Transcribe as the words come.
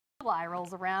July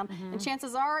rolls around, and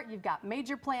chances are you've got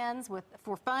major plans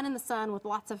for fun in the sun with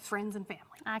lots of friends and family.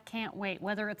 I can't wait.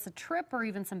 Whether it's a trip or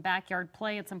even some backyard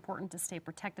play, it's important to stay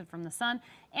protected from the sun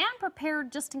and prepared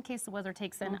just in case the weather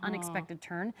takes an unexpected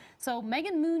turn. So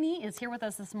Megan Mooney is here with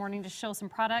us this morning to show some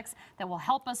products that will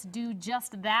help us do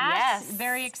just that. Yes.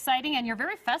 Very exciting, and you're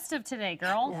very festive today,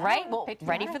 girl. Right. Well,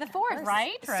 ready for the 4th.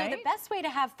 Right. So the best way to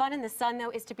have fun in the sun,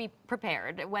 though, is to be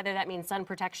prepared, whether that means sun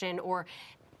protection or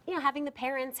having the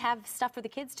parents have stuff for the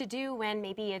kids to do when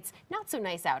maybe it's not so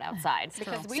nice outside.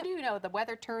 Because we do know the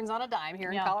weather turns on a dime here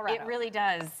in Colorado. It really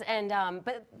does. And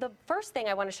but the first thing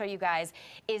I want to show you guys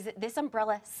is this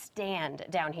umbrella stand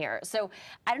down here. So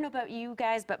I don't know about you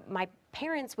guys, but my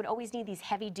parents would always need these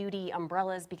heavy-duty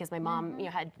umbrellas because my mom,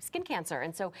 had skin cancer,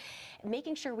 and so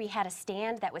making sure we had a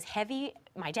stand that was heavy.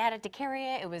 My dad had to carry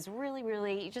it. It was really,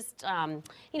 really just,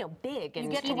 big. And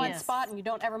you get to one spot and you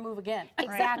don't ever move again.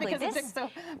 Exactly. Because it takes so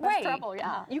much trouble.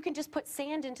 Yeah. You can just put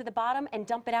sand into the bottom and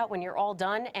dump it out when you're all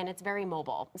done, and it's very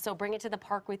mobile. So bring it to the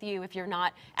park with you if you're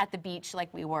not at the beach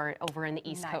like we were over in the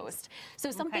East Coast. So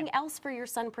something else for your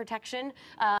sun protection.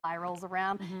 Rolls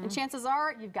around, and chances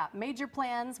are you've got major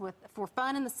plans for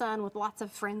fun in the sun with lots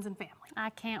of friends and family.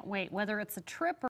 I can't wait. Whether it's a trip or